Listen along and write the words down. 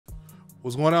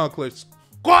What's going on, Clutch?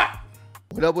 Squat!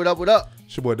 What up, what up, what up?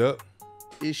 It's your boy Dub.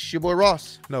 It's your boy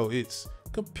Ross. No, it's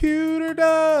Computer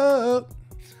Dub.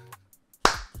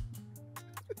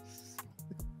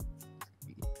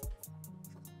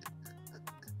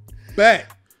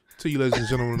 Back to you, ladies and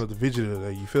gentlemen, of the video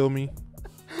today. You feel me?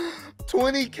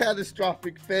 20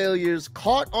 catastrophic failures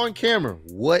caught on camera.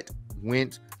 What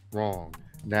went wrong?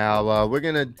 Now, we're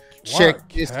going to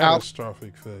check this out.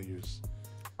 Catastrophic failures.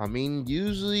 I mean,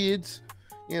 usually it's,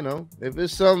 you know, if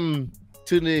it's something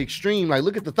to the extreme, like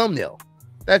look at the thumbnail.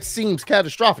 That seems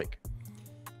catastrophic.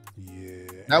 Yeah.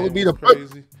 That would be the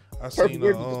crazy. I seen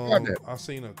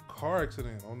a car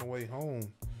accident on the way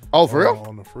home. Oh, for real?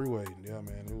 On the freeway. Yeah,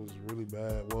 man. It was really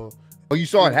bad. Well, oh, you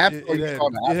saw it happen?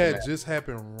 It had just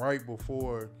happened right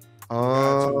before.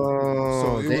 Oh,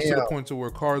 so it was to the point to where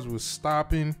cars was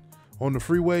stopping on the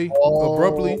freeway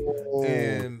abruptly,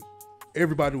 and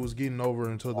everybody was getting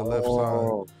over into the left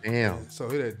side. Damn. And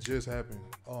so it had just happened.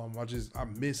 I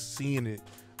missed seeing it.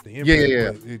 The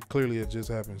impact, but it clearly had just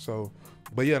happened. So,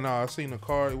 but yeah, no, I seen the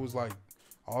car. It was like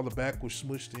all the back was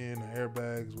smushed in. The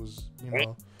airbags was, you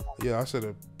know, yeah. I said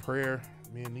a prayer,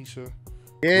 me and Nisha,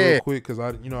 real quick, because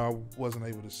I wasn't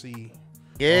able to see.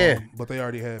 Yeah. But they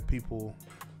already had people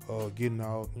getting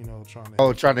out, you know,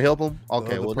 trying to help them.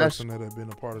 Okay, well, person that had been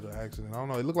a part of the accident. I don't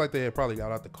know. It looked like they had probably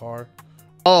got out the car.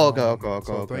 Oh, okay.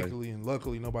 So thankfully and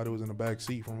luckily nobody was in the back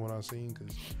seat from what I seen,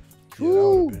 because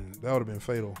that would have been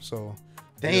fatal. So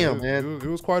damn, man, it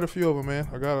was quite a few of them, man.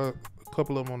 I got a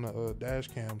couple of them on the dash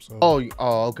cam. So okay.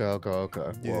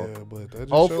 Yeah, but that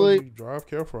just hopefully shows you drive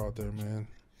careful out there, man.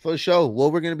 For sure.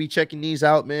 Well, we're gonna be checking these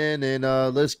out, man, and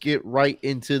let's get right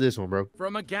into this one, bro.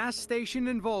 From a gas station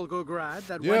in Volgograd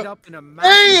that went up in a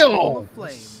massive ball of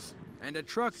flames, and a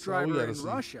truck driver in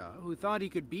Russia who thought he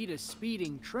could beat a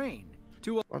speeding train.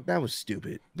 That was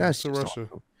stupid. That's Russia.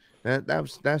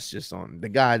 That's just on the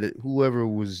guy that whoever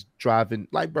was driving.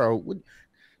 Like, bro,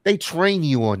 they train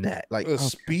you on that. Like a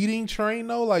speeding train,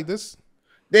 though. Like this.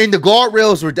 Then the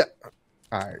guardrails were.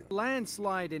 All right.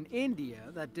 Landslide in India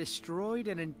that destroyed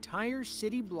an entire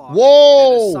city block.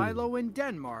 Whoa! And a silo in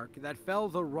Denmark that fell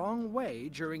the wrong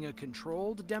way during a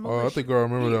controlled demolition. Oh, I think I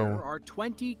remember that one. There are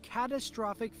 20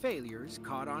 catastrophic failures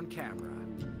caught on camera.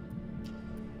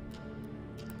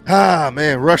 Ah,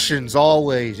 man, Russians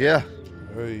always, yeah.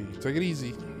 Hey, take it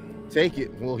easy. Take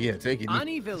it. Well, yeah, take it.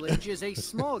 Ani village is a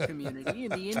small community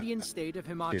in the Indian state of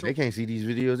Himachal. They can't see these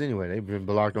videos anyway. They've been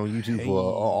blocked on YouTube for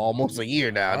almost a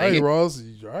year now. Hey, Ross,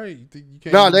 right? You think you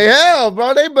can't? No, they have,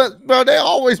 bro. They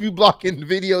always be blocking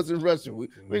videos in Russian.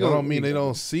 That don't mean they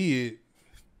don't see it.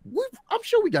 I'm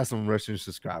sure we got some Russian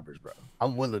subscribers, bro.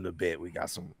 I'm willing to bet we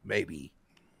got some. Maybe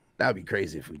that'd be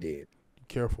crazy if we did.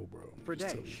 Careful, bro.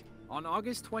 Pradesh. On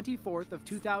August 24th of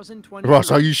 2020,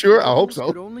 Ross, are you sure? I hope so.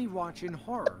 Could only watch in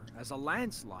horror as a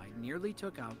landslide nearly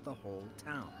took out the whole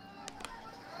town.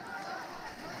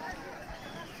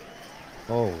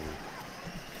 Oh.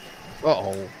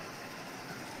 Oh.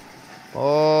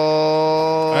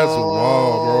 That's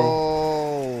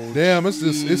wild, bro. Damn,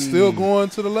 it's still going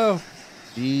to the left.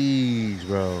 Jeez,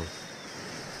 bro.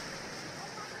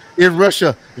 In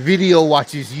Russia, video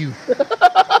watches you.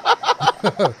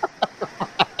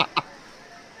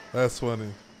 That's funny.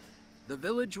 The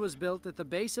village was built at the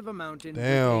base of a mountain with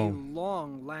a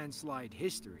long landslide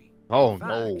history. Oh,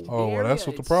 no. Oh, that's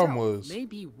what the problem was.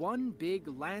 Maybe one big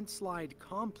landslide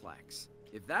complex.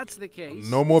 If that's the case,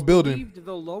 no more building.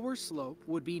 The lower slope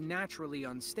would be naturally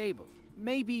unstable.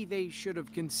 Maybe they should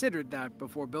have considered that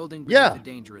before building the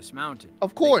dangerous mountain.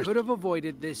 Of course. They could have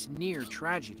avoided this near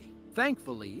tragedy.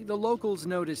 Thankfully, the locals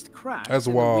noticed cracks in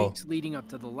the weeks leading up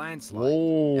to the landslide.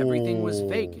 Whoa. Everything was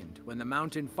vacant when the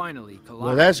mountain finally collapsed.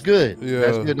 Well, that's good. Yeah.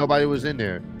 That's good. Nobody was in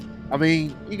there. I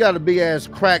mean, you got a big ass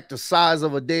crack the size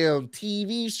of a damn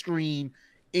TV screen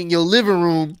in your living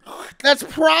room. That's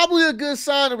probably a good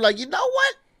sign of like, you know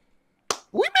what?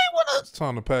 We may want to. It's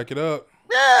time to pack it up.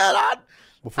 Yeah.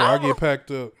 Before I get packed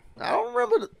up. I don't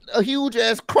remember a huge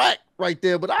ass crack right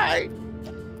there, but I.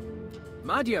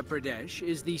 Madhya Pradesh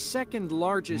is the second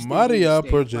largest by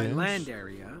land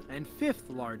area and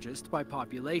fifth largest by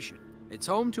population. It's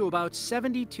home to about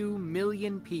 72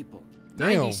 million people.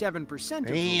 97% of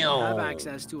whom have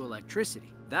access to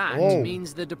electricity. That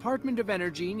means the Department of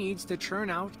Energy needs to churn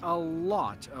out a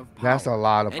lot of power. That's a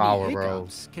lot of power, Any bro.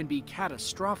 hiccups can be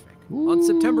catastrophic. On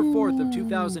September 4th of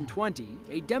 2020,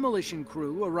 a demolition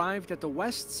crew arrived at the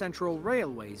West Central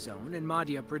Railway Zone in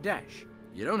Madhya Pradesh.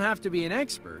 You don't have to be an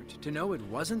expert to know it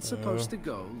wasn't supposed to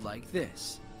go like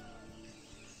this.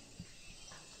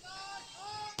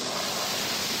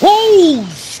 Oh!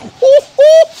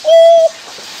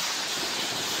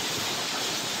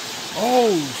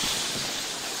 Oh!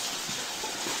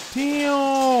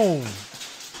 Damn.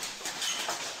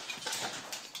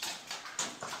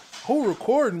 Who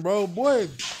recording, bro? Boy,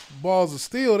 balls of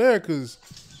steel there, because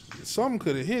something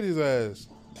could have hit his ass.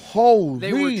 Holy.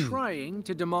 They were trying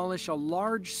to demolish a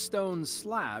large stone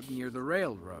slab near the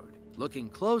railroad. Looking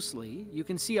closely, you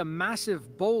can see a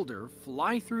massive boulder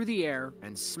fly through the air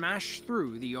and smash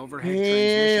through the overhead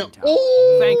transmission tower.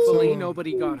 Thankfully,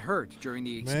 nobody got hurt during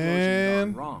the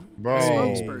explosion gone wrong. Bro. A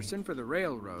spokesperson for the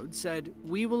railroad said,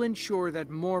 "We will ensure that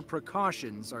more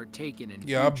precautions are taken in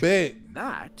future." I bet.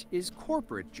 That is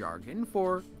corporate jargon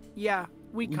for, yeah,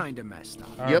 we kind of messed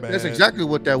up. Yep, that's exactly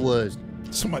what that was.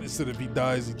 Somebody said if he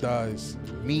dies, he dies.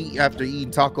 Me after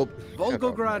eating taco.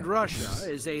 Volgograd, Russia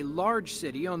is a large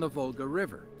city on the Volga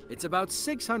River. It's about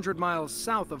 600 miles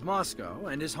south of Moscow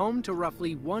and is home to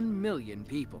roughly 1 million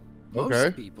people.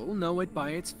 Most people know it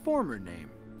by its former name,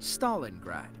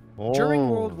 Stalingrad. During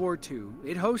World War II,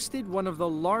 it hosted one of the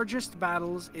largest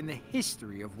battles in the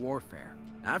history of warfare.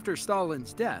 After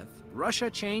Stalin's death, Russia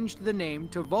changed the name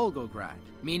to Volgograd,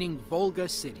 meaning Volga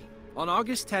City. On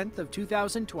August 10th of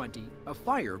 2020, a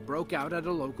fire broke out at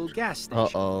a local gas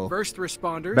station. First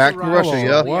responders back to Russia,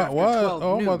 yeah. Why?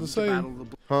 Oh, I'm about to say,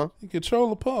 you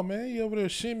control the pump, man. You over there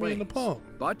shimmying the pump.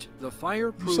 But the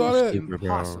fire proved that?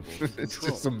 impossible to control. It's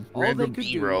just some All they random could do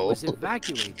B-roll. was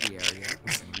evacuate the area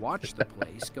and watch the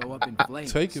place go up in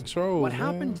flames. Take control, What man.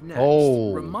 happened next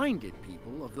reminded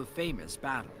people of the famous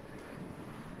battle.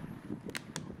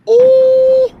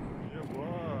 Oh!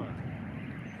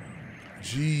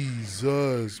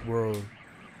 Jesus, bro.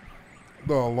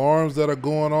 The alarms that are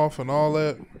going off and all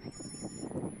that.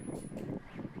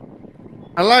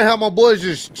 I like how my boys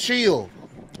just chill.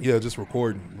 Yeah, just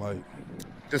recording. Like,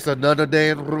 just another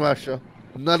day in Russia.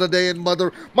 Another day in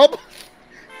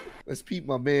Let's peep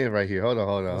my man right here. Hold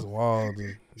on. that's wild,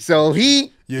 dude. So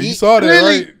he you saw that,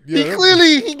 right? Yeah, he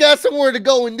clearly he got somewhere to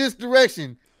go in this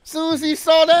direction. As soon as he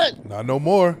saw that, not no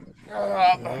more.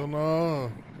 Hell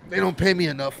no. They don't pay me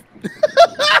enough.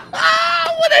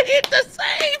 I would have hit the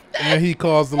same thing. And he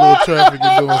caused a little traffic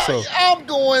in doing so. I'm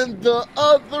going the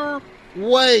other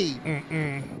way.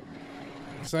 I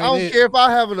don't care if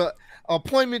I have an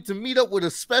appointment to meet up with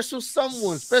a special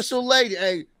lady.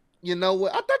 Hey, you know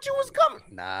what? I thought you was coming.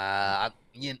 Nah,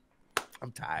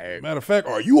 I'm tired. Matter of fact,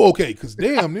 are you okay? Because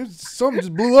damn, something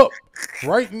just blew up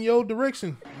right in your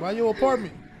direction by your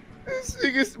apartment.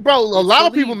 Bro, a lot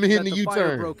of people been hitting the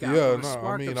U-turn. Yeah, no,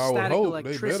 I mean, I would hope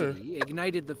they better.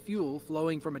 Ignited the fuel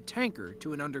flowing from a tanker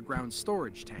to an underground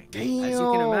storage tank. Damn. As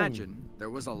you can imagine, there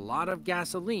was a lot of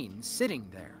gasoline sitting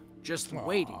there, just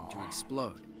waiting to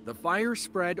explode. The fire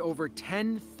spread over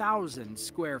 10,000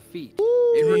 square feet.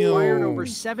 It required over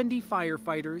 70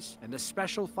 firefighters and a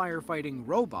special firefighting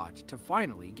robot to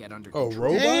finally get under control. Oh,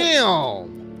 robot?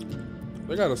 Damn!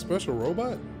 They got a special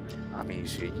robot? I mean,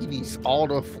 shit, he needs all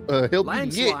the help he can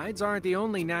get. Landslides aren't the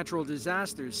only natural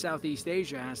disasters Southeast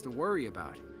Asia has to worry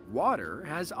about. Water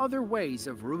has other ways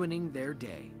of ruining their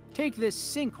day. Take this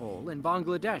sinkhole in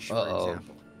Bangladesh, for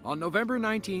example. On November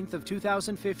 19th of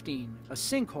 2015, a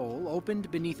sinkhole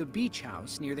opened beneath a beach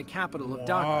house near the capital of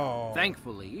Dhaka.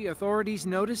 Thankfully, authorities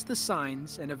noticed the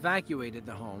signs and evacuated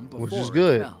the home before which is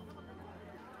good. It fell.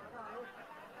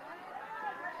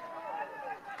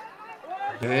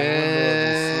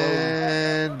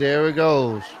 And there it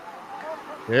goes.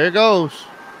 There it goes.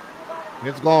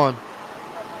 It's gone.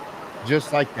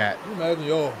 Just like that. Can you imagine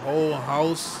your whole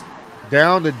house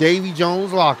down to Davy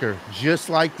Jones' locker. Just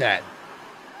like that.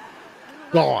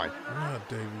 Gone. Not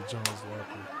Davy Jones'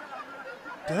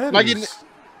 locker.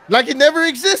 Like it never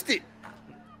existed.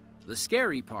 The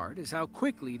scary part is how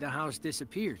quickly the house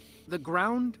disappeared. The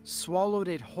ground swallowed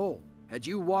it whole. Had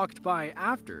you walked by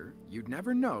after, you'd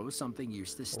never know something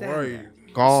used to stand there.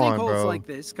 Gone, Sinkholes bro. like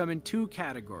this come in two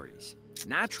categories: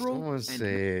 natural Someone and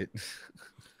said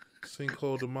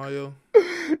Sinkhole de Mayo.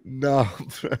 No,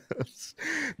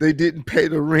 they didn't pay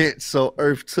the rent, so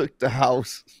Earth took the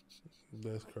house.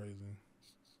 That's crazy.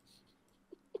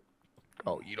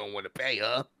 Oh, you don't want to pay,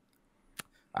 huh?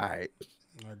 All right.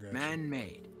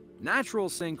 man-made. Natural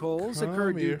sinkholes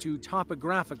occur due to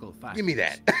topographical factors. Give me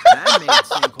that. Man-made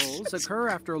sinkholes occur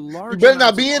after large You better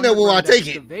not be in there when I take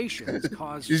it. excavations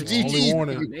cause It's GG.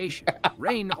 foundation.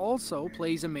 Rain also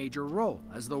plays a major role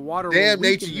as the water will Damn,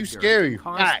 weaken nature, the you dirt scary. and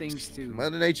cause Facts. things to,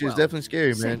 Mother Nature is well, definitely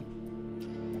scary, man.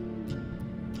 sink.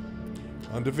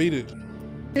 Undefeated.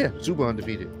 Yeah, super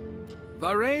undefeated.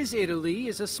 Varese, Italy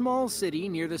is a small city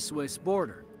near the Swiss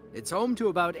border. It's home to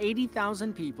about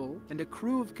 80,000 people and a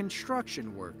crew of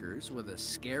construction workers with a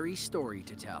scary story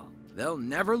to tell. They'll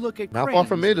never look at Not far cranes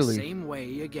from the Italy. same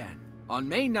way again. On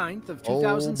May 9th of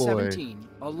 2017,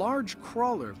 a large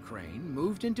crawler crane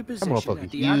moved into position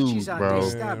at the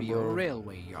Arcisate Stabio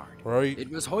railway yard. Right. It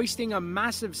was hoisting a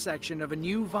massive section of a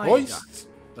new viaduct,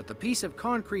 but the piece of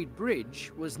concrete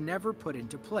bridge was never put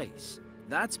into place.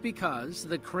 That's because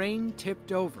the crane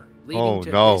tipped over, leading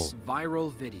to this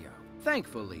viral video.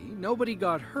 Thankfully, nobody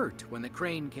got hurt when the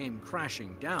crane came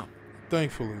crashing down.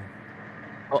 Thankfully.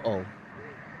 Uh-oh.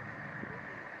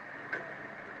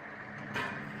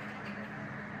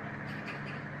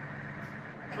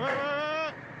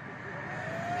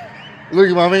 Look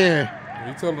at my man.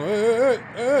 You tell him,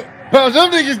 hey. Bro,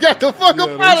 them niggas got the fuck up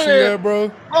out of there. That,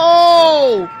 bro?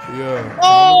 Oh! Yeah.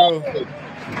 Oh!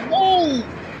 Oh!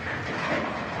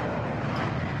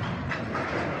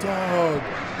 Dog.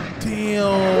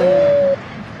 Damn.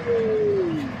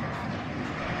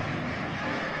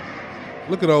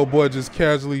 Look at old boy just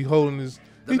casually holding his...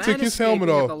 He took his helmet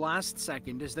off. At the last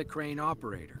second is the crane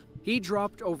operator. He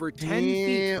dropped over 10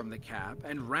 feet from the cab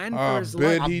and ran for his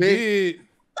life. I bet he did.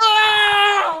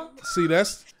 Ah! See,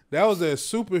 that was that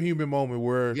superhuman moment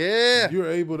where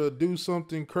you're able to do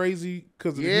something crazy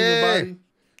because of the human body.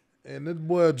 And this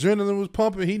boy adrenaline was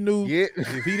pumping. He knew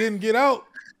if he didn't get out,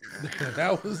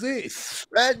 that was it.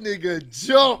 That nigga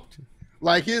jumped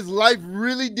like his life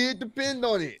really did depend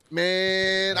on it.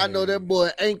 Man, I know that boy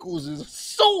ankles is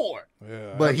sore.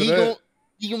 Yeah, but he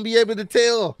gonna be able to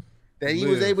tell that he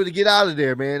was able to get out of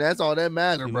there, man. That's all that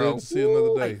matters, bro. To see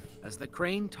another day. As the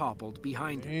crane toppled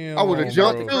behind him. Damn, I would have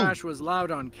jumped. The crash was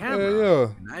loud on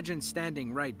camera. Imagine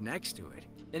standing right next to it.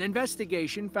 An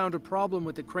investigation found a problem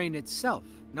with the crane itself,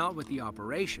 not with the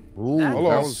operation. That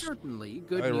was certainly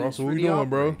good news Russell, for the operator.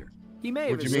 Bro? He may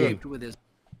have escaped with his...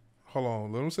 Hold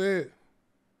on, let him say it.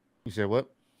 You said what?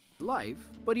 Life,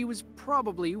 but he was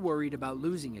probably worried about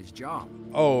losing his job.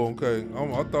 Oh, okay.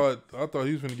 I thought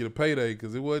he was going to get a payday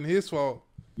because it wasn't his fault.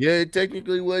 Yeah, it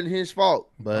technically wasn't his fault,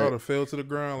 but I would have fell to the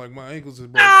ground like my ankles is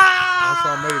broken. That's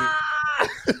how I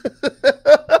made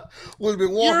it. Would have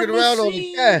been walking around on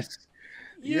the gas.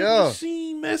 Your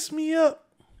machine messed me up.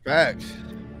 Facts.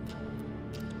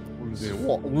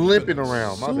 Limping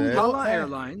around, my bad. Hala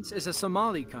Airlines is a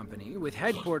Somali company with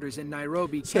headquarters in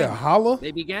Nairobi, Kenya. Hala?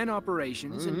 They began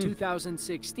operations in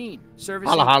 2016,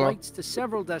 servicing flights to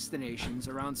several destinations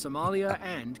around Somalia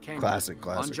and Kenya. Classic.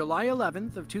 On July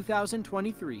 11th of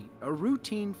 2023, a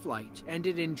routine flight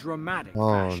ended in dramatic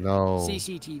fashion.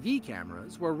 CCTV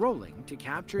cameras were rolling to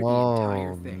capture the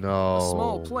entire thing. A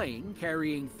small plane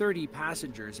carrying 30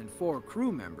 passengers and 4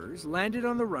 crew members landed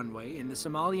on the runway in the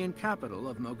Somalian capital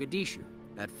of Mogadishu.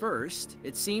 At first,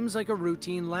 it seems like a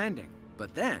routine landing,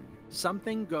 but then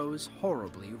something goes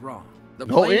horribly wrong. The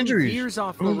plane veers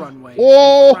off the runway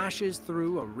and crashes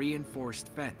through a reinforced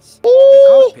fence.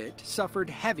 The cockpit suffered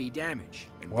heavy damage,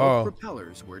 and both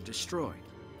propellers were destroyed.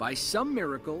 By some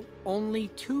miracle, only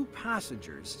 2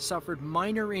 passengers suffered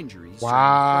minor injuries during the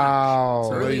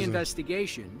crash. Early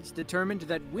investigations determined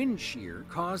that wind shear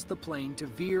caused the plane to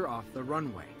veer off the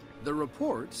runway. The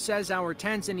report says our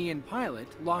Tanzanian pilot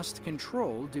lost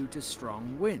control due to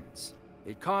strong winds.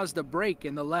 It caused a break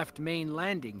in the left main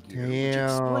landing gear, which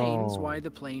explains why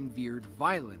the plane veered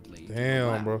violently.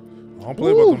 Damn, bro. I don't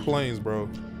play about them planes, bro.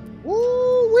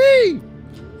 Woo-wee!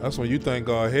 That's when you thank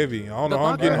God heavy. I don't know.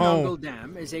 I'm getting home. The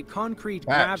Dam is a concrete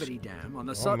gravity dam on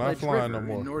the Sutlej River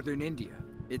in northern India.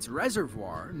 Its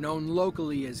reservoir, known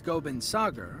locally as Gobind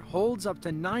Sagar, holds up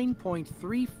to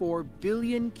 9.34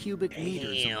 billion cubic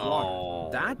meters of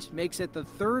water. That makes it the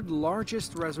 3rd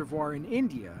largest reservoir in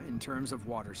India in terms of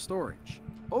water storage.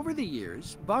 Over the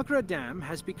years, Bhakra Dam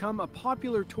has become a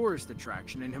popular tourist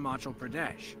attraction in Himachal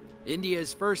Pradesh.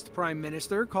 India's first Prime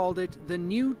Minister called it the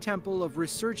New Temple of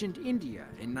Resurgent India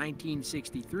in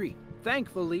 1963.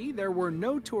 Thankfully, there were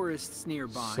no tourists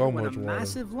nearby when a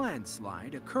massive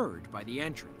landslide occurred by the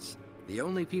entrance. The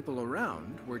only people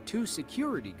around were 2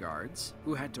 security guards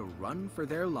who had to run for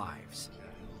their lives.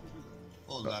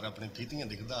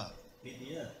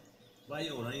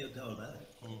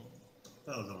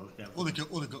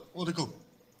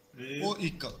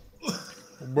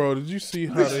 Bro, did you see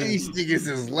how these niggas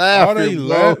is laughing,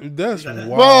 bro? That's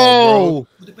wild,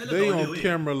 bro. They on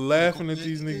camera laughing at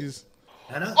these niggas.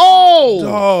 Damn!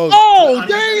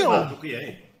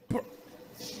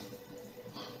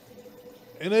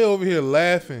 And they over here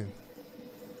laughing.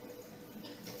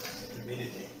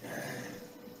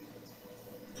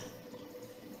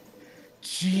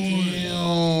 Jeez.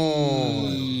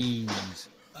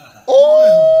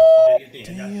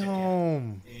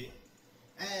 Damn.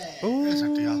 Ooh.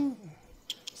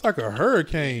 It's like a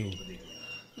hurricane.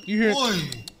 You hear?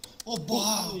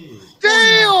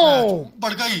 Damn!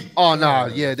 Oh no,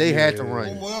 yeah, they had to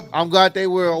run. I'm glad they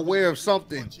were aware of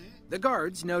something. The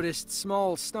guards noticed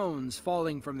small stones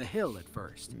falling from the hill at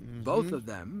first. Both of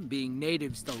them, being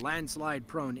natives to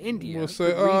landslide-prone India, We'll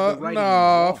say, could read the writing on the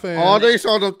nah, wall. fam. Oh, they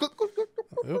saw the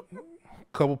Yep.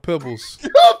 Couple pebbles.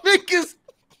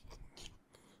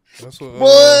 That's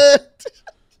what.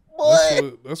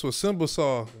 What? That's what Simba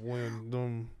saw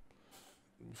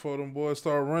before them boys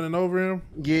started running over him.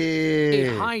 They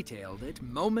Yeah. hightailed it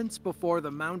moments before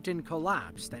the mountain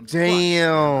collapsed and crushed Damn. their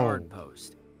guard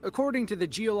post. According to the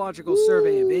Geological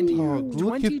Survey of India, look at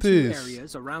 22 this.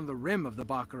 areas around the rim of the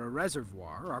Baccara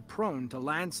Reservoir are prone to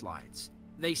landslides.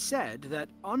 They said that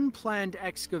unplanned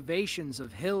excavations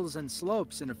of hills and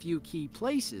slopes in a few key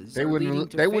places They are leading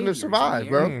wouldn't to have failures in survived,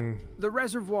 the bro. area. The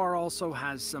reservoir also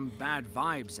has some bad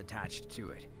vibes attached to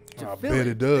it. To I fill bet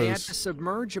it They had does. to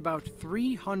submerge about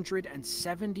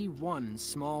 371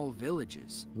 small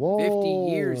villages. Whoa. 50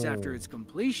 years after its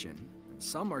completion,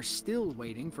 some are still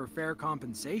waiting for fair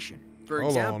compensation. For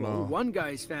Hold on example, now. one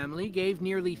guy's family gave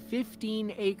nearly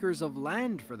 15 acres of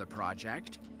land for the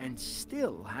project and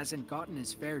still hasn't gotten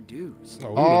his fair dues. Oh, we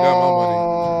would've got my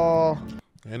Oh, money.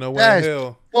 Ain't no way in that's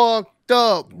hell. fucked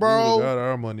up, We bro. would've got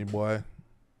our money, boy.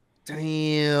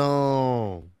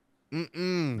 Damn. You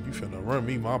finna run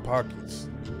me my pockets.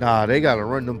 Nah, they gotta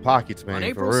run them pockets, man. On for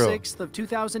April real. 6th of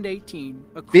 2018,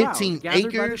 a crowd 15 gathered by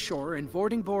the acres? shore in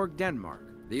Vordingborg, Denmark.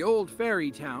 The old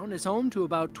ferry town is home to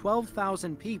about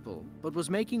 12,000 people, but was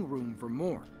making room for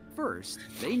more. First,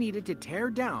 they needed to tear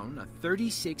down a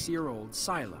 36-year-old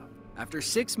silo. After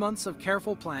 6 months of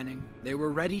careful planning, they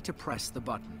were ready to press the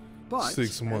button. But,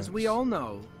 6 months. as we all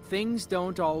know, things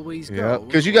don't always Yeah, go.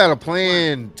 because you got a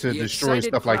plan to The destroy excited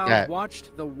stuff like crowd that.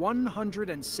 watched the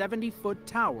 170-foot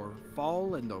tower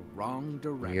fall in the wrong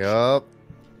direction. Yup.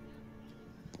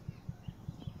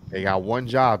 They got one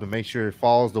job to make sure it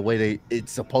falls the way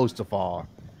it's supposed to fall.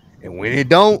 And when it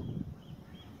don't,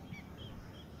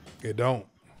 It don't.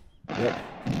 yep.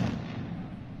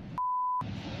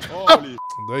 Holy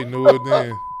They knew it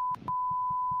then.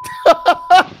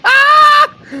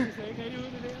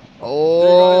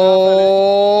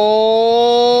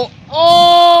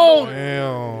 Oh,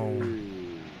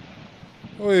 Damn.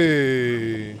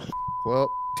 Wait. well,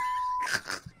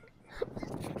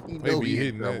 you know Maybe he in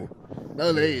hitting that. trouble.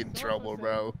 No, they in trouble,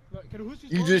 bro.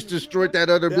 You just destroyed that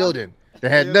other building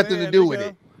that had nothing to do with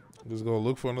it. Just go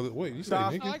look for another. Wait, you say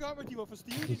Der nigga? snakker om, at de var for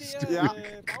stive, de Stupid. der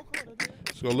baggrunde der.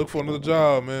 Just go look for another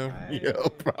job, man. Yeah,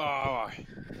 bro. Åh,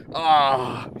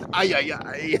 Ah, ay, ay,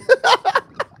 ay.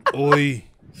 Oi.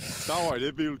 der var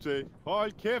det bil til.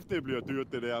 Hold kæft, det bliver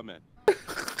dyrt, det der, mand.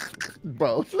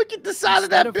 Bro, look at the side of Instead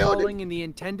that of building. falling in the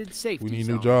intended safety We need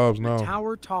new zone, jobs the now.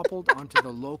 tower toppled onto the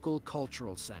local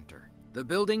cultural center. The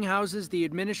building houses the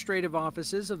administrative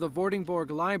offices of the Vordingborg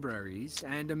libraries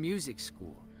and a music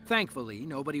school. Thankfully,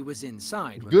 nobody was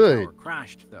inside when Good. the tower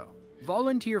crashed, though.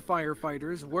 Volunteer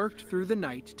firefighters worked through the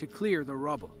night to clear the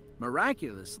rubble.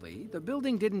 Miraculously, the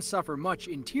building didn't suffer much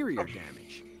interior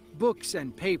damage. Books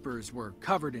and papers were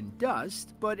covered in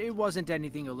dust, but it wasn't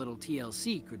anything a little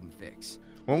TLC couldn't fix.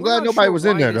 Well, I'm We're glad not nobody sure was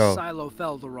in why there, this though. silo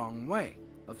fell the wrong way.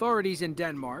 Authorities in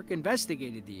Denmark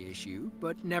investigated the issue,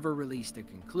 but never released a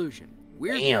conclusion.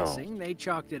 We're Damn. guessing they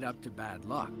chalked it up to bad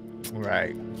luck.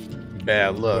 Right.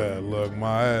 Bad luck. Bad luck,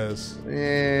 my ass.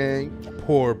 Man.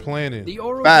 Poor planning. The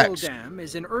Oroville Facts. Dam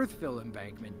is an earthfill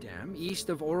embankment dam east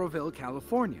of Oroville,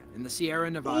 California, in the Sierra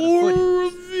Nevada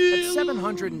foothills. At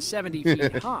 770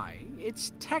 feet high,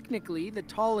 it's technically the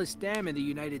tallest dam in the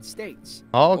United States.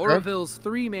 Oh, okay. Oroville's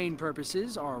three main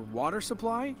purposes are water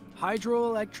supply,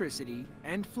 hydroelectricity,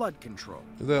 and flood control.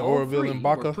 Is that All Oroville three and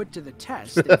Baca? were put to the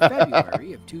test in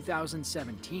February of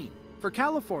 2017. For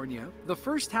California, the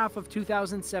first half of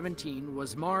 2017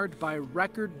 was marred by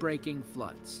record-breaking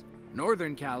floods.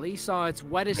 Northern Cali saw its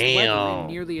wettest weather Damn. in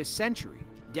nearly a century.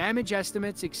 Damage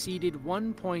estimates exceeded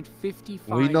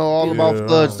 1.55 We know all billion. about Yeah.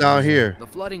 floods down here. The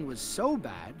flooding was so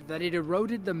bad that it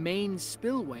eroded the main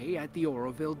spillway at the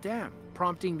Oroville Dam,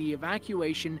 prompting the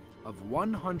evacuation of Calvin's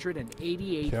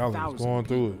 188,000 going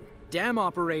through it. Dam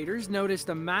operators noticed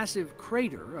a massive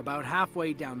crater about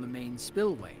halfway down the main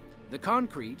spillway. The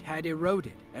concrete had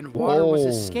eroded and water was Whoa.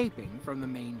 escaping from the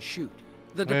main chute.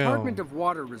 The Damn. Department of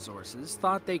Water Resources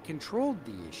thought they controlled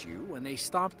the issue when they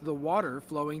stopped the water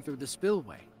flowing through the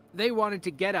spillway. They wanted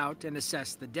to get out and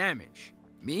assess the damage.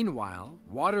 Meanwhile,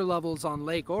 water levels on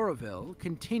Lake Oroville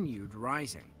continued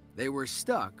rising. They were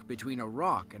stuck between a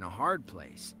rock and a hard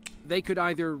place. They could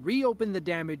either reopen the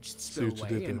damaged See what you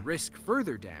spillway did and there. risk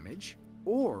further damage,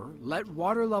 or let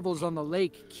water levels on the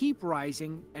lake keep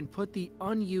rising and put the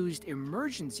unused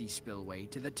emergency spillway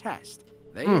to the test.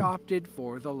 They opted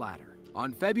for the latter.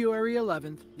 On February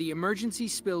 11th, the emergency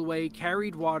spillway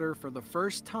carried water for the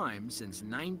first time since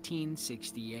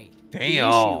 1968. Damn. The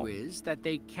issue is that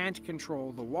they can't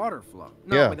control the water flow,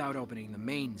 not without opening the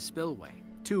main spillway.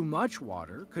 Too much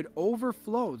water could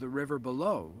overflow the river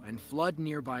below and flood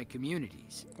nearby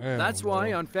communities. That's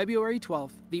why on February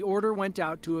 12th, the order went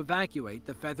out to evacuate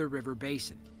the Feather River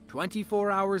Basin.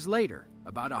 24 hours later,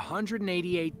 about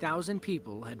 188,000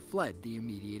 people had fled the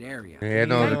immediate area.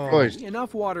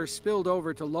 Enough water spilled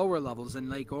over to lower levels in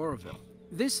Lake Oroville.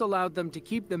 This allowed them to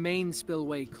keep the main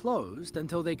spillway closed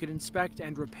until they could inspect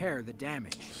and repair the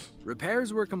damage.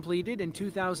 Repairs were completed in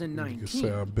 2019.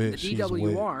 The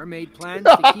DWR made plans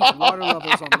to keep water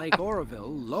levels on Lake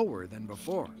Oroville lower than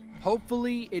before.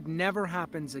 Hopefully, it never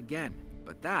happens again,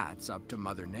 but that's up to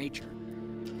Mother Nature.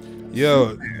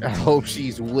 Yo, I hope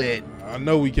she's wet. I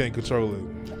know we can't control it.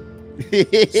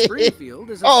 Springfield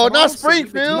is a small not city between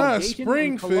Springfield. Not Dayton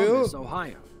and Columbus, Springfield.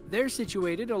 Ohio. They're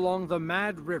situated along the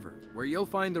Mad River, where you'll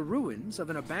find the ruins of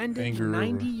an abandoned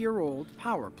 90-year-old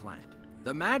power plant.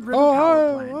 The Mad River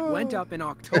power plant went up in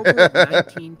October of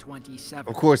 1927.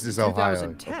 Of course it's in Ohio.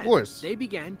 2010, Of course. they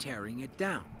began tearing it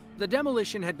down. The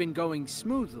demolition had been going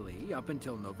smoothly up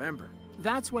until November.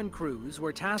 That's when crews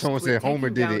were tasked with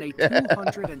taking down a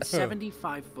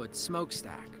 275-foot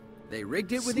smokestack. They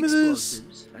rigged it with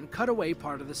explosives and cut away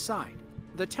part of the side.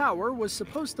 The tower was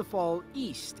supposed to fall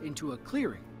east into a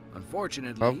clearing.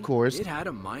 Unfortunately, of course, it had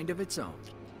a mind of its own.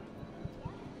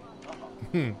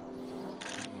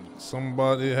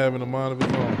 Somebody having a mind of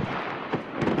its own.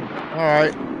 All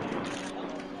right.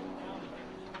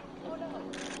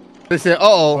 They said,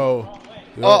 uh-oh.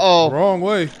 Yep. Uh-oh. Wrong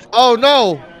way. Oh,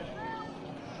 no.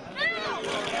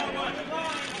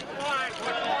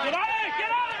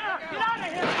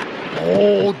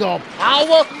 Oh, the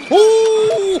power.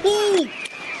 Ooh.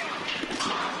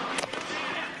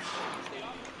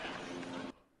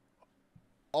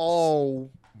 Oh,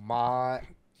 my.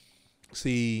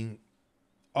 See,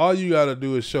 all you got to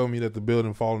do is show me that the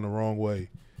building falling the wrong way.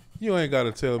 You ain't got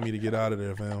to tell me to get out of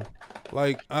there, fam.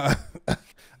 Like,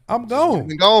 I'm gone.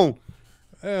 Gone.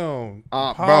 Damn,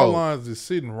 power bro. lines is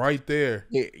sitting right there.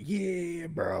 Yeah,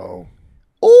 bro.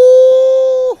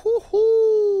 Ooh, hoo,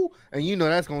 hoo. And you know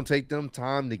that's gonna take them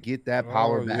time to get that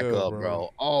power back up,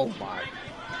 bro. Oh my.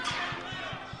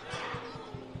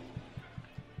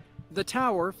 The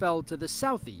tower fell to the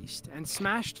southeast and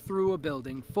smashed through a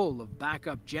building full of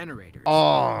backup generators.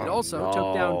 Oh, it also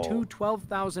took down two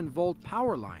 12,000-volt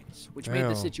power lines, which made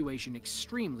the situation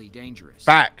extremely dangerous.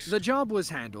 Facts. The job was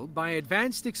handled by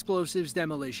Advanced Explosives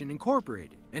Demolition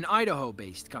Incorporated, an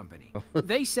Idaho-based company.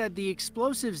 They said the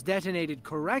explosives detonated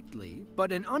correctly,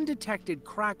 but an undetected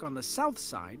crack on the south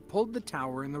side pulled the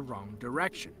tower in the wrong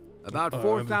direction. About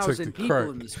 4,000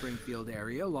 people in the Springfield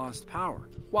area lost power.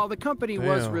 While the company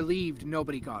was relieved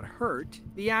nobody got hurt,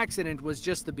 the accident was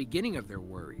just the beginning of their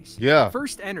worries. Yeah.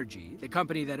 First Energy, the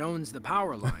company that owns the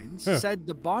power lines, said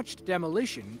the botched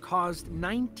demolition caused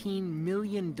 $19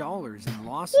 million in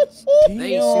losses.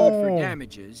 They sued for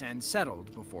damages and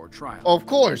settled before trial. Of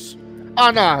course.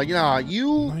 Oh, nah,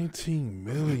 you 19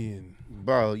 million.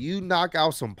 Bro, you knock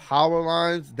out some power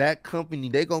lines, that company,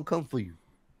 they gonna come for you.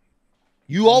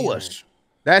 You owe us.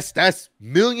 That's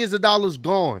millions of dollars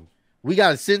gone. We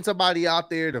got to send somebody out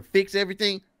there to fix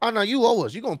everything. Oh, no, you owe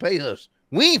us. You're going to pay us.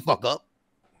 We ain't fuck up.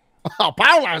 Our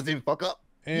power lines didn't fuck up.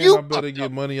 And I better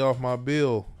get money off my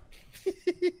bill.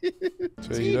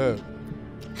 Tell you that.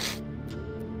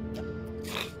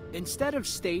 Instead of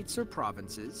states or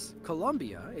provinces,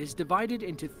 Colombia is divided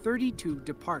into 32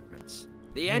 departments.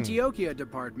 The Antioquia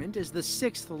department is the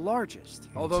 6th largest,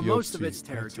 although most of its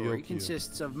territory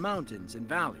consists of mountains and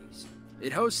valleys.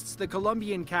 It hosts the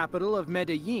Colombian capital of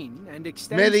Medellin and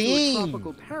extends to a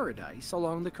tropical paradise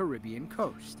along the Caribbean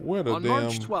coast. On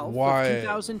March 12th,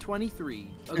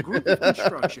 2023, a group of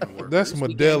construction workers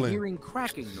began hearing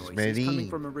cracking noises coming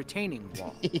from a retaining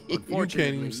wall.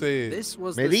 Unfortunately, this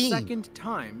was the second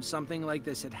time something like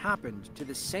this had happened to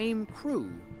the same crew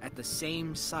at the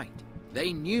same site.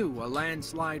 They knew a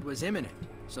landslide was imminent,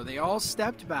 so they all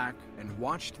stepped back and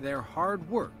watched their hard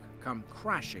work come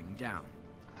crashing down.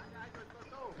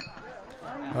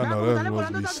 I know that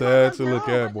must be sad to look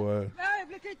at, boy.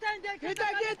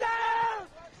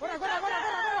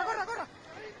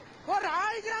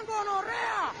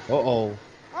 Uh-oh.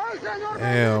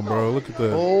 Damn, bro, look at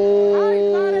that.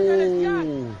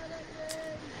 Oh.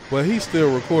 But he's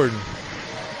still recording.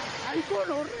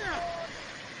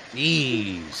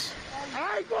 Jeez.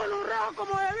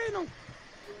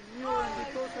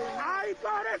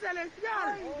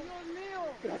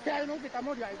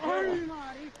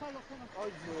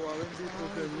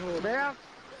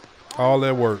 All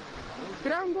that work.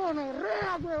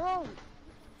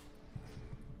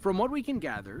 From what we can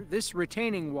gather, this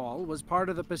retaining wall was part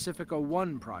of the Pacifica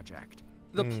 1 project.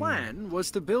 The plan was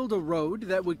to build a road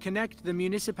that would connect the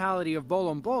municipality of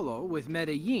Bolombolo with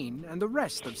Medellin and the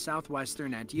rest of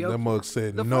southwestern Antioquia. That mug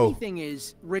said the no. funny thing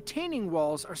is, retaining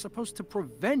walls are supposed to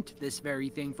prevent this very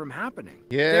thing from happening.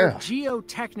 Yeah. They're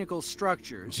geotechnical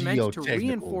structures meant to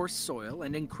reinforce soil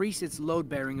and increase its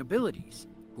load-bearing abilities.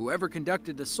 Whoever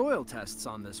conducted the soil tests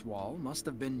on this wall must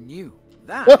have been new.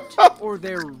 That, or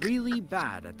they're really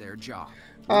bad at their job.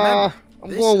 Remember,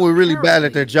 I'm going with really bad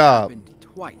at their job.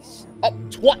 Twice. Oh,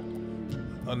 what?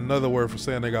 Another word for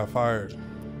saying they got fired.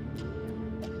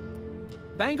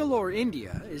 Bangalore,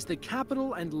 India is the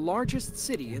capital and largest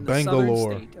city in the southern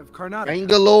state of Karnataka.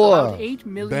 Bangalore. About 8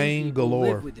 million people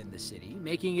live within the city,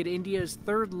 making it India's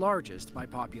third largest by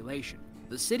population.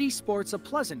 The city sports a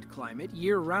pleasant climate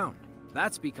year-round.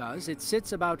 That's because it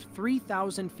sits about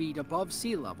 3,000 feet above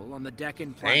sea level on the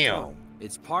Deccan Plateau.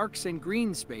 Its parks and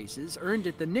green spaces earned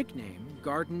it the nickname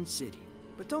Garden City.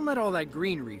 But don't let all that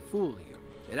greenery fool you.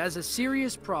 It has a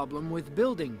serious problem with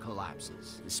building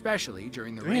collapses, especially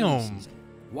during the rainy season.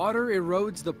 Water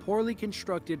erodes the poorly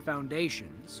constructed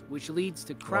foundations, which leads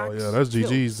to cracks,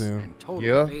 and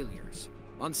total failures.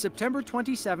 On September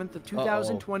 27th of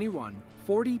 2021,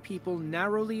 40 people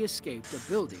narrowly escaped a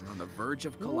building on the verge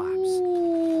of collapse.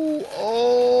 Ooh,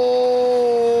 oh,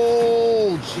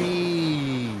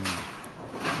 gee.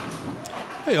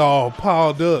 They all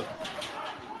piled up.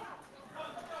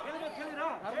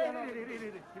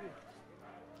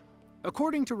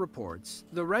 According to reports,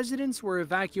 the residents were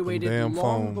evacuated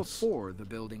long before the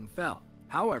building fell.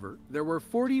 However, there were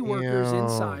 40 workers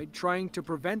inside trying to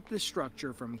prevent the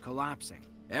structure from collapsing.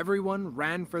 Everyone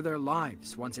ran for their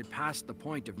lives once it passed the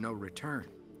point of no return.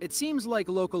 It seems like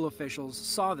local officials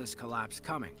saw this collapse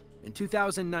coming. In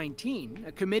 2019,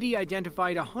 a committee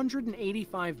identified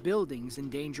 185 buildings in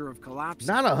danger of collapse.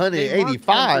 Not They marked them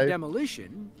 185. for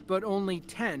demolition, but only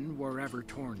 10 were ever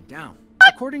torn down.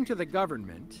 According to the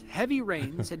government, heavy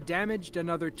rains had damaged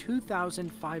another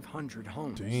 2,500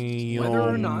 homes. Damn. Whether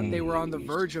or not they were on the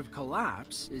verge of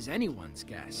collapse is anyone's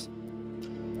guess.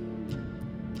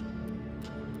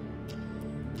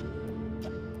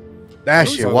 That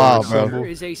shit wild, bro.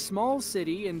 Is a small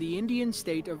city in the Indian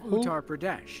state of Uttar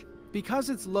Pradesh. Because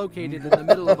it's located in the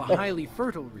middle of a highly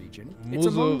fertile region, it's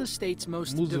among the state's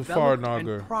most developed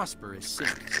and prosperous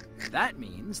cities. That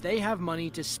means they have money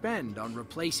to spend on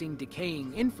replacing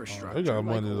decaying infrastructure. They got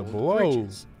money to blow.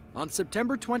 Bridges. On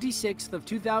September 26th of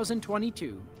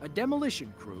 2022, a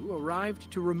demolition crew arrived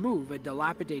to remove a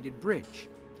dilapidated bridge.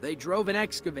 They drove an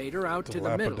excavator out to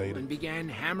the middle and began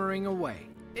hammering away.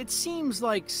 It seems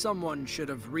like someone should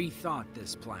have rethought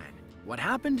this plan. What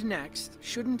happened next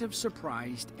shouldn't have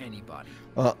surprised anybody.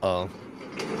 Uh-oh.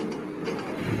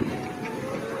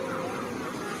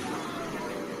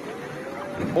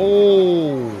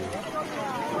 Oh.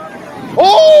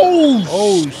 Oh!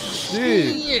 Oh,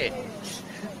 shit.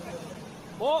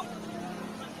 Oh.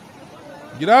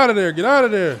 Get out of there. Get out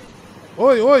of there.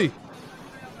 Oi, oi.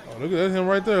 Oh, look at him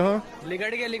right there, huh? I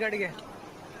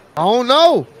don't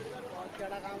know.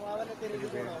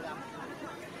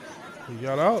 He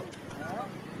got out.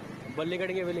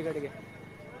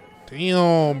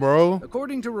 Damn, bro.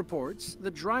 According to reports,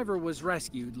 the driver was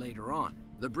rescued later on.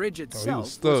 The bridge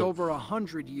itself was over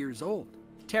 100 years old.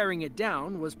 Tearing it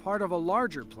down was part of a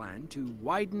larger plan to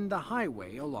widen the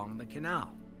highway along the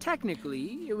canal.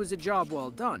 Technically, it was a job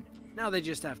well done. Now they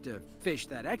just have to fish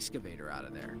that excavator out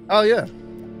of there. Oh, yeah.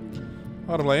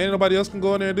 I'm like, ain't nobody else can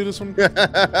go in there and do this one?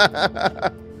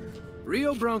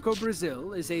 Rio Branco,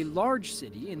 Brazil is a large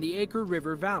city in the Acre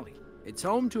River Valley. It's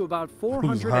home to about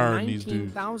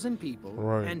 419,000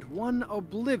 people and one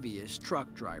oblivious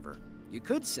truck driver. You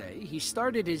could say he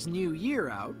started his new year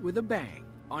out with a bang.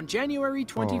 On January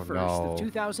 21st of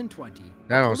 2020,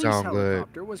 a police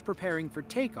helicopter was preparing for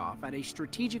takeoff at a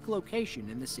strategic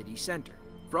location in the city center.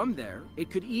 From there,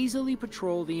 it could easily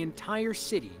patrol the entire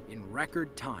city in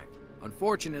record time.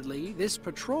 Unfortunately, this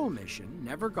patrol mission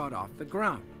never got off the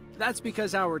ground. That's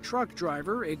because our truck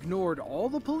driver ignored all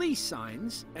the police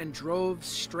signs and drove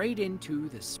straight into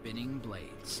the spinning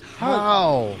blades.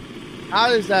 How? How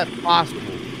is that possible?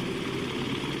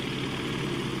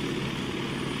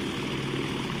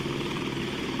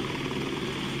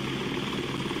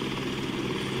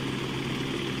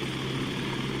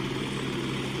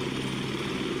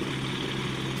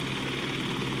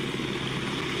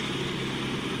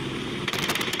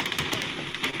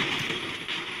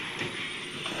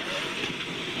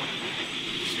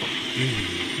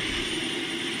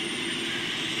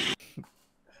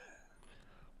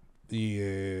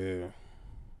 Yeah.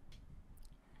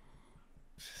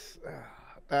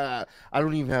 I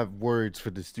don't even have words for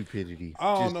the stupidity.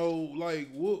 I don't know. Like,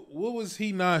 what was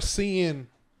he not seeing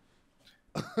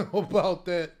about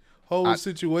that whole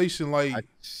situation? Like,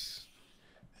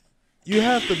 you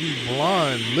have to be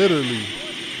blind, literally.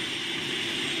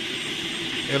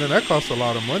 And then that costs a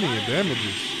lot of money in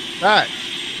damages. Right.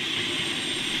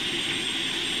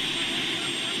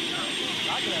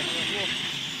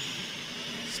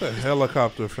 It's a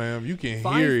helicopter, fam. You can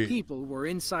hear it. 5 people were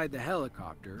inside the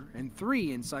helicopter and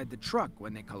 3 inside the truck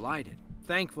when they collided.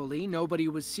 Thankfully, nobody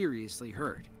was seriously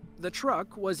hurt. The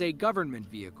truck was a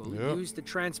government vehicle used to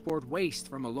transport waste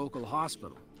from a local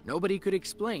hospital. Nobody could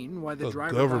explain why the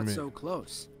driver got so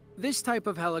close. This type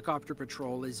of helicopter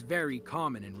patrol is very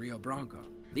common in Rio Branco.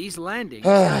 These landings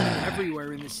happen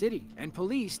everywhere in the city, and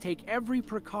police take every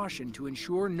precaution to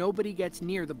ensure nobody gets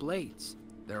near the blades.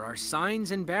 There are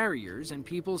signs and barriers and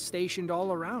people stationed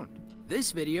all around.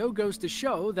 This video goes to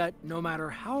show that no matter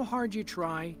how hard you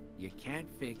try, you can't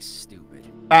fix stupid.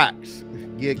 Facts.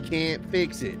 You can't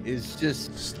fix it. It's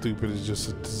just... Stupid is just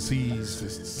a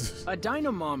disease. A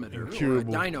dynamometer,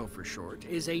 incurable. or a dyno for short,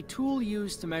 is a tool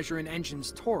used to measure an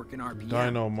engine's torque in RPM.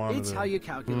 Dynamometer. It's how you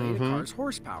calculate a car's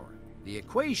horsepower. The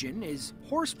equation is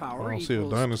horsepower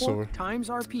equals torque times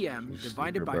RPM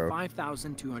divided by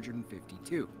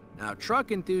 5,252. Now,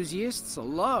 truck enthusiasts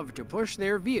love to push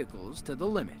their vehicles to the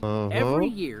limit. Every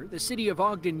year, the city of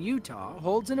Ogden, Utah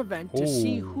holds an event to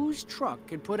see whose truck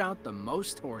can put out the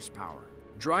most horsepower.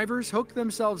 Drivers hook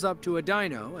themselves up to a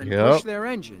dyno and push their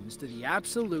engines to the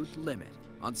absolute limit.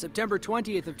 On September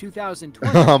 20th of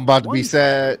 2020, I'm about to be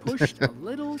sad. Pushed a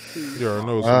little too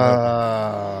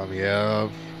yeah.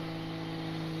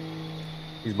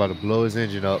 He's about to blow his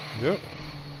engine up. Yep.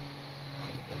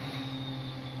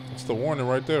 That's the warning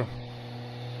right there.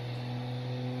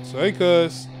 Say,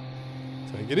 cuz.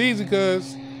 Take it easy,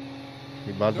 cuz.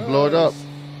 He's about to blow it up.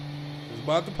 It's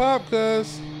about to pop,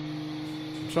 cuz.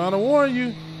 I'm trying to warn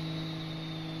you.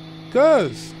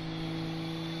 Cuz.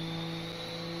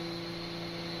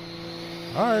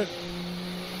 Alright.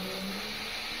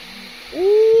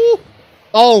 Ooh.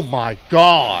 Oh my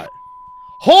God.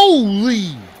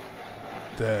 Holy.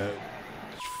 That.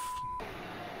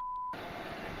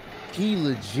 He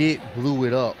legit blew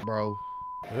it up, bro.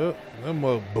 Yep. That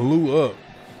mug blew up.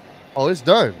 Oh, it's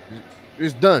done.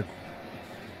 It's done.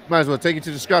 Might as well take it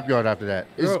to the scrapyard after that.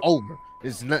 It's over.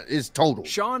 It's not. It's total.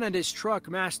 Sean and his truck,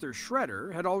 Master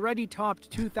Shredder, had already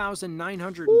topped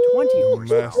 2,920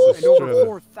 horsepower and over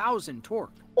 4,000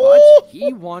 torque. But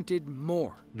he wanted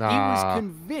more. He was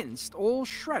convinced old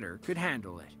Shredder could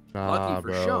handle it. Lucky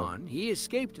for Sean, he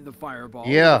escaped the fireball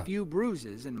with a few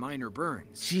bruises and minor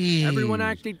burns. Jeez. Everyone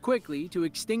acted quickly to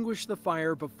extinguish the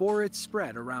fire before it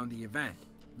spread around the event.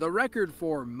 The record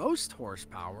for most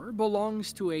horsepower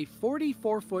belongs to a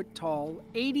 44-foot tall,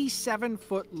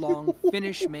 87-foot long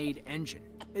Finnish-made engine.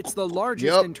 It's the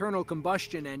largest internal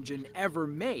combustion engine ever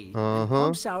made and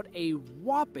pumps out a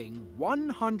whopping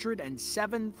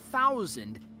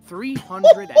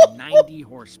 107,390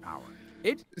 horsepower.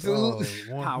 It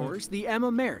powers the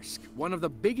Emma Maersk, one of the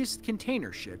biggest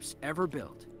container ships ever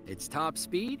built. Its top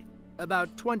speed,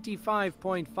 about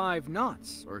 25.5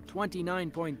 knots, or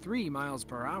 29.3 miles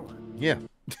per hour. Yeah.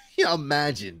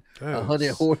 Imagine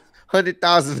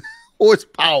 100,000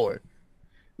 horsepower.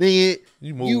 Then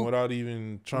you move without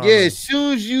even trying. Yeah, as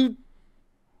soon as you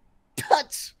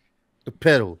touch the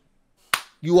pedal,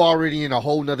 you already in a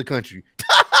whole nother country.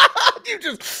 You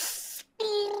just...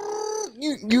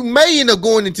 You may end up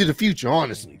going into the future,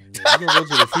 honestly. Yeah, you're gonna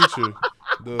go to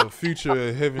the future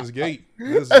of Heaven's Gate.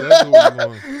 That's exactly where you're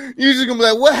going. You're just gonna be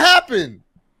like, what happened?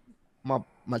 My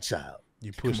child.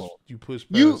 You push past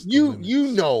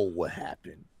you know what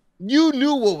happened. You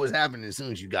knew what was happening as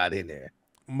soon as you got in there.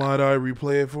 Might I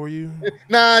replay it for you?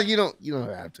 Nah, you don't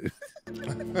have to.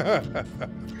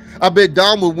 I bet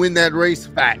Dom would win that race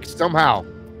back somehow.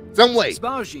 Some way.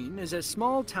 Zbałęzin is a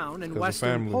small town in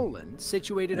western Poland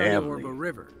situated on the Orba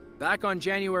River. Back on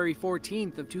January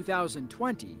 14th of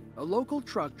 2020, a local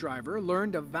truck driver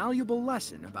learned a valuable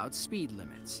lesson about speed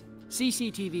limits.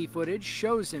 CCTV footage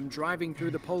shows him driving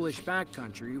through the Polish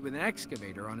backcountry with an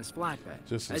excavator on his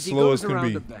flatbed. As he goes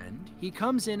around a bend, he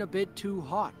comes in a bit too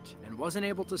hot and wasn't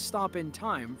able to stop in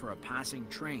time for a passing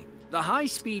train. The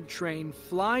high-speed train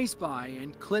flies by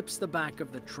and clips the back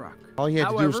of the truck.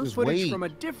 However, footage from a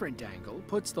different angle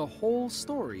puts the whole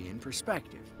story in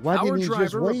perspective. Our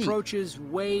driver approaches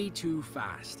way too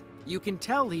fast. You can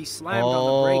tell he slammed on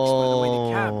the brakes by the way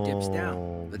the cab dips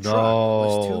down. The truck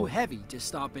was too heavy to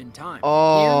stop in time.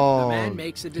 Here, the man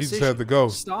makes a decision. He just had to go.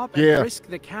 Stop and risk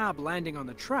the cab landing on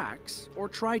the tracks, or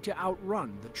try to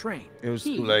outrun the train.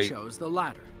 He chose the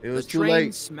latter. The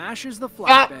train smashes the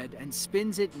flatbed and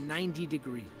spins it 90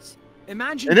 degrees.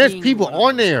 Imagine and there's being people one of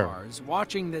on the there stars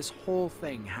watching this whole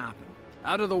thing happen.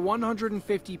 Out of the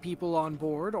 150 people on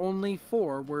board, only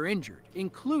 4 were injured,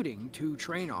 including 2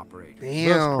 train operators.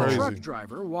 Damn. The truck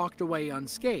driver walked away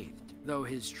unscathed, though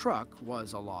his truck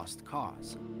was a lost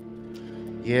cause.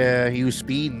 Yeah, he was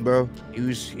speeding, bro. He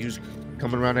was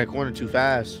coming around that corner too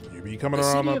fast. You be coming the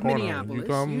around city that of corner.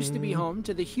 Minneapolis used to be home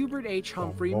to the Hubert H.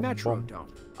 Humphrey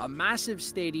Metrodome, a massive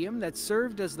stadium that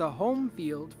served as the home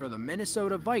field for the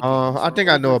Minnesota Vikings. I think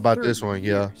I know about this one,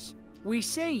 years. We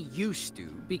say used to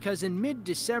because in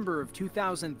mid-December of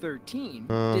 2013,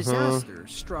 disaster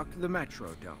struck the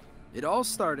Metrodome. It all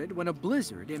started when a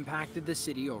blizzard impacted the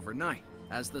city overnight.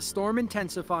 As the storm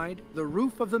intensified, the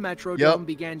roof of the Metrodome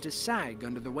began to sag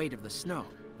under the weight of the snow.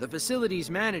 The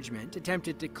facility's management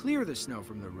attempted to clear the snow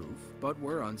from the roof, but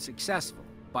were unsuccessful.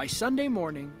 By Sunday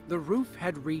morning, the roof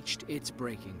had reached its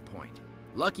breaking point.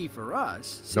 Lucky for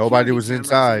us, nobody was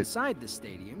inside the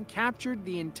stadium captured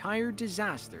the entire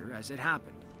disaster as it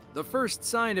happened. The first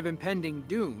sign of impending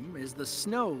doom is the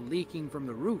snow leaking from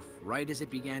the roof right as it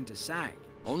began to sag.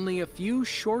 Only a few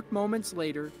short moments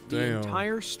later, the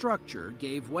entire structure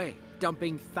gave way,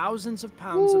 dumping thousands of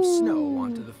pounds of snow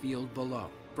onto the field below.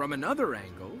 From another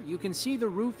angle, you can see the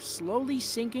roof slowly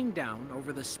sinking down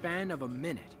over the span of a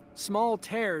minute. Small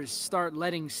tears start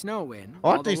letting snow in.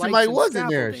 Oh, I think somebody was in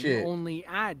there. Shit. Only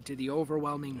add to the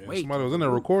overwhelming weight. Somebody was in there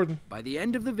recording. By the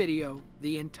end of the video,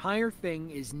 the entire thing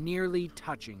is nearly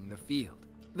touching the field.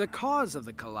 The cause of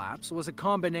the collapse was a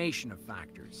combination of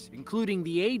factors, including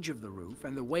the age of the roof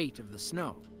and the weight of the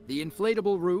snow. The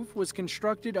inflatable roof was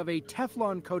constructed of a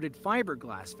Teflon-coated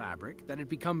fiberglass fabric that had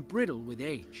become brittle with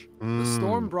age. The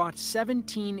storm brought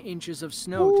 17 inches of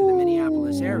snow to the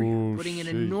Minneapolis area, putting an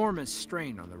enormous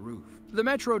strain on the roof. The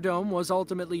Metrodome was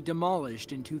ultimately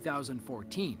demolished in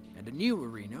 2014, and a new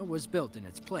arena was built in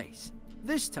its place,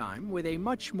 this time with a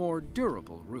much more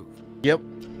durable roof. Yep,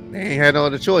 they ain't had no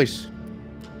other choice.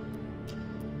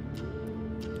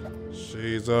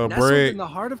 She's Nestled in the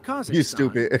heart of Kazakhstan, you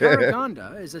stupid.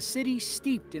 Karaganda is a city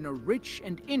steeped in a rich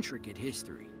and intricate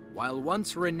history. While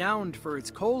once renowned for its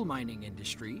coal mining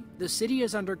industry, the city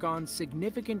has undergone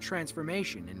significant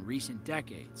transformation in recent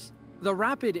decades. The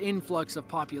rapid influx of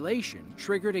population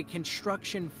triggered a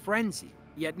construction frenzy,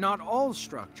 yet not all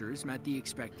structures met the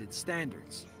expected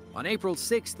standards. On April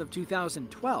 6th of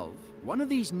 2012, one of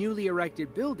these newly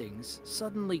erected buildings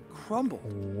suddenly crumbled,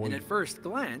 and at first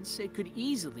glance, it could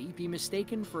easily be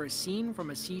mistaken for a scene from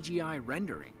a CGI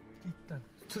rendering.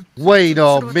 Wait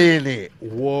a minute.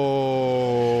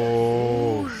 Whoa.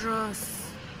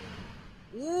 Ужас.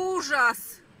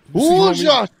 Ужас.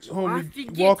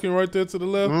 Homie walking right there to the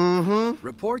left.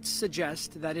 Reports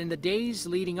suggest that in the days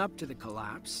leading up to the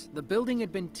collapse, the building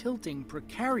had been tilting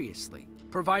precariously,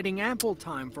 providing ample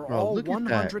time for all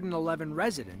 111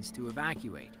 residents to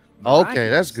evacuate. Okay,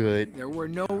 that's good. There were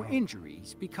no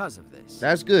injuries because of this.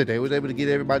 That's good. They was able to get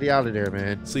everybody out of there,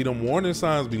 man. See, them warning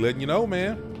signs be letting you know,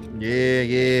 man. Yeah.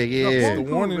 The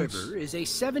Huangpu River is a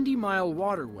 70-mile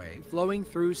waterway flowing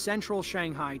through central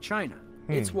Shanghai, China.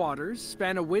 Its waters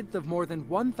span a width of more than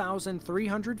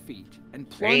 1,300 feet and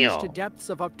plunge to depths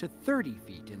of up to 30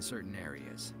 feet in certain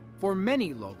areas. For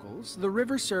many locals, the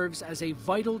river serves as a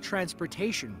vital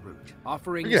transportation route,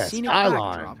 offering a scenic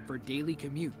backdrop for daily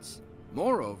commutes.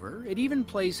 Moreover, it even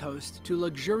plays host to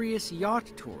luxurious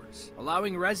yacht tours,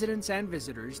 allowing residents and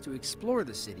visitors to explore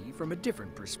the city from a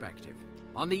different perspective.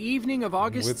 On the evening of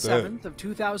August 7th of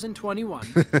 2021,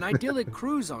 an idyllic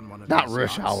cruise on one of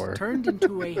these yachts turned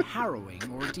into a harrowing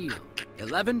ordeal.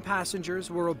 11 passengers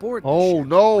were aboard the ship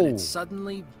when it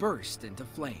suddenly burst into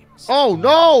flames. Oh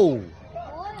no!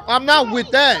 I'm not with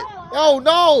that. Oh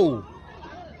no!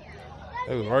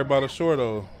 It was right by the shore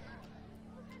though.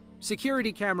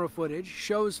 Security camera footage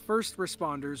shows first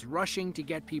responders rushing to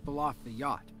get people off the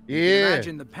yacht. Yeah. You can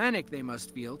imagine the panic they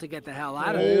must feel to get the hell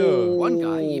out of there. One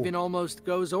guy even almost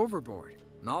goes overboard.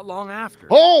 Not long after,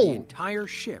 the entire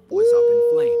ship was up in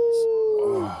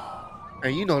flames.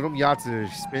 And you know them yachts are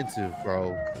expensive,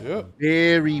 bro. Yeah.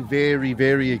 Very, very,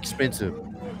 very expensive.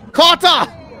 Carter!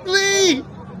 Lee!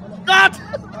 Carter!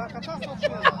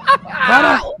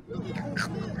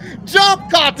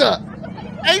 Jump, Carter!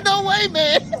 Ain't no way,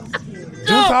 man.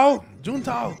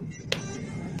 Juntao.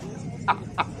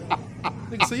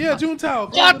 Nigga say, yeah,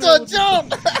 Juntao. Carter,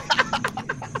 jump!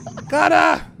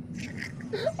 Gotta.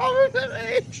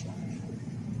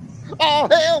 Oh,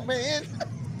 hell, man.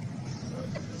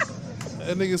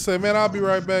 That nigga said, man, I'll be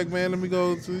right back, man. Let me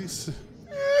go to these.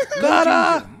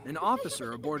 An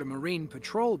officer aboard a Marine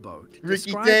patrol boat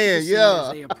described the scene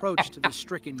as they approached the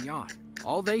stricken yacht.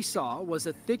 All they saw was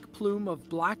a thick plume of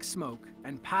black smoke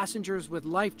and passengers with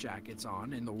life jackets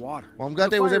on in the water. Well, I'm glad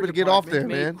they was able to get off there,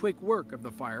 man. Made quick work of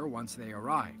the fire once they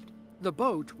arrived. The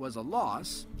boat was a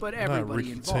loss, but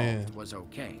everybody involved was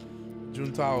okay.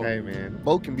 Juntao. Hey, man,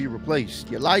 boat can be replaced.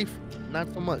 Your life,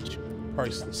 not so much.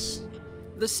 Priceless.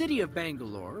 The city of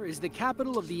Bangalore is the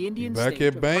capital of the Indian Back state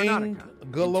at of Bang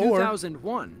Karnataka. galore. In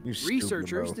 2001,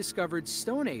 researchers bro. discovered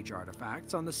Stone Age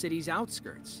artifacts on the city's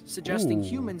outskirts, suggesting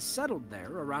humans settled there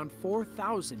around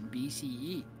 4000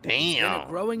 BCE. Damn. It's been a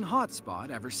growing hotspot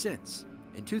ever since.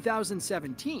 In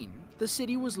 2017, the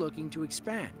city was looking to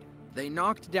expand. They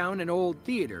knocked down an old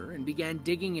theater and began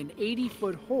digging an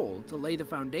 80-foot hole to lay the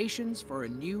foundations for a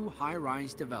new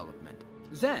high-rise development.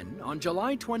 Then, on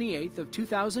July 28th of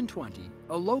 2020,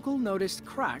 a local noticed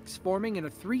cracks forming in a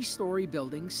 3-story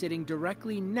building sitting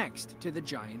directly next to the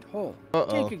giant hole.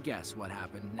 Take a guess what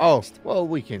happened next. Oh, well,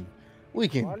 we can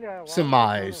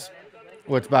surmise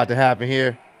what's about to happen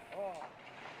here.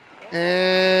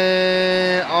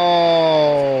 And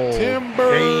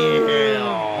timber.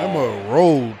 Damn. I'm a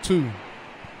roll too.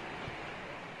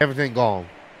 Everything gone.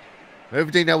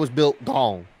 Everything that was built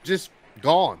gone. Just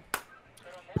gone.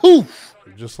 Poof.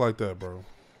 Just like that, bro.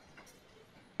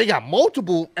 They got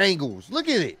multiple angles. Look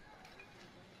at it.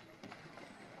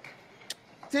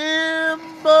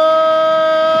 Timber.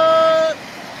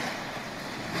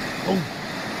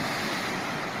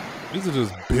 Oh. These are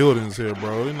just buildings here,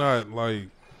 bro. They're not like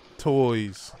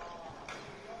toys.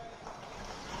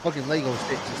 Fucking Lego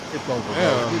sticks just tipped over.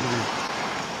 Yeah.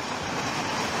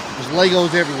 There's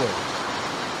Legos everywhere.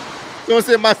 Someone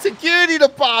said my security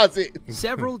deposit.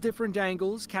 Several different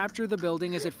angles capture the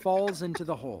building as it falls into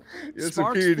the hole. Your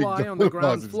Sparks security fly on the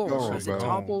ground deposit's floor gone, as it bro.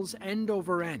 topples end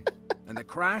over end, and the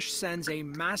crash sends a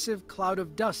massive cloud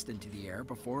of dust into the air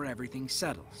before everything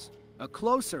settles. A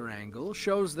closer angle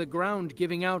shows the ground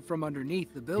giving out from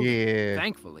underneath the building. Yeah.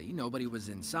 Thankfully, nobody was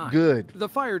inside. Good. The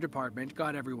fire department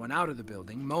got everyone out of the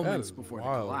building moments is before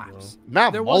wild, the collapse. bro.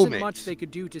 Not there wasn't moments. much they could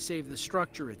do to save the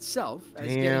structure itself, as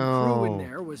getting crew in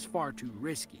there was far too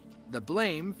risky. The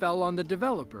blame fell on the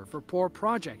developer for poor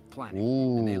project planning,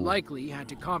 and they Ooh. likely had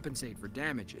to compensate for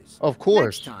damages. Of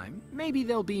course. Next time, maybe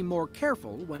they'll be more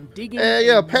careful when digging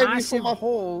yeah, a pay me for massive my-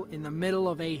 hole in the middle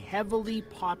of a heavily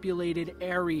populated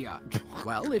area.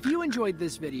 Well, if you enjoyed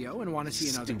this video and want to see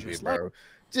another just like bro.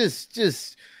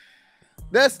 Just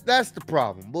that's the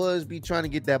problem. Boys be trying to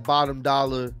get that bottom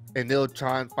dollar, and they'll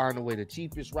try and find a way the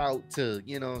cheapest route to,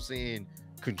 you know what I'm saying,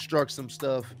 construct some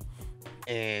stuff,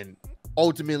 and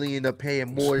ultimately end up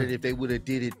paying more than if they would have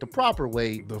did it the proper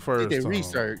way. The first did their time.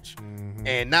 research, Mhm.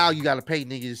 and now you got to pay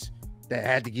niggas that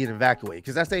had to get evacuated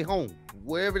because that's their home.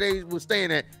 Wherever they were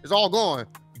staying at, it's all gone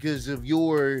because of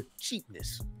your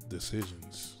cheapness.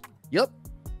 Decisions. Yep.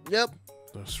 That's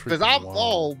Because freaking I'm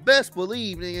wild. best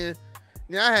believe, nigga.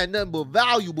 I had nothing but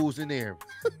valuables in there.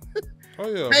 Oh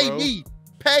yeah,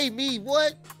 Pay bro. me,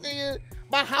 what, nigga?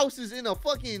 My house is in a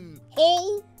fucking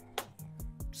hole,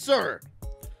 sir.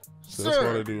 So that's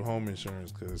why they do home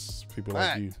insurance, because people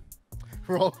like you.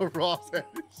 Ross had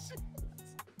this shit.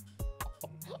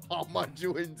 All my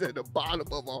Jordans at the bottom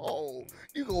of a hole.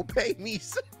 You gonna pay me,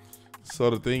 sir? So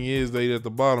the thing is, they at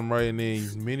the bottom, right? And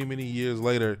then many years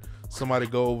later, somebody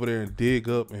go over there and dig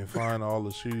up and find all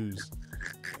the shoes.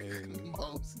 And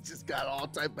Most just got all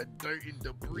type of dirt and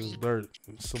debris. just dirt.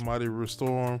 Somebody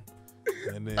restore them,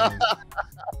 and then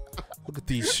look at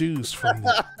these shoes from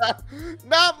the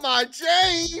Not my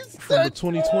chains. From the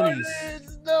 2020s.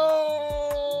 Jordans,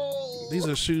 no. These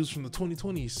are shoes from the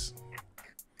 2020s.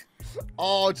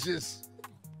 All just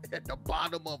at the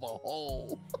bottom of a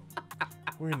hole.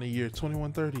 We're in the year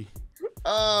 2130.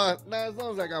 Nah, as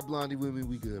long as I got Blondie with me,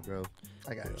 we good, bro.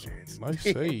 I got a chance. Nice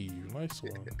save. Nice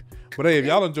one. But hey, if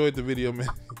y'all enjoyed the video, man,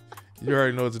 you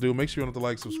already know what to do. Make sure you want to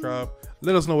like, subscribe.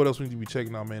 Let us know what else we need to be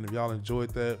checking out, man. If y'all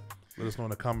enjoyed that, let us know in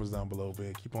the comments down below,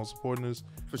 man. Keep on supporting us.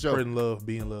 For sure. Spreading love,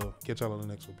 being love. Catch y'all on the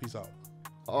next one. Peace out.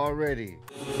 Already.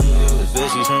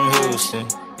 Bitch, she's from Houston.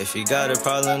 If you got a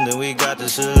problem, then we got the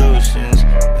solutions.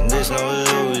 And there's no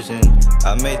illusion.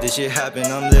 I made this shit happen,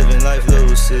 I'm living life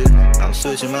lucid. I'm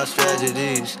switching my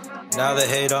strategies. Now they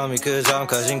hate on me cause I'm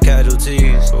causing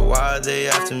casualties. But why are they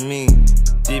after me?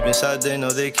 Deep inside they know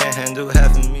they can't handle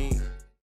half of me.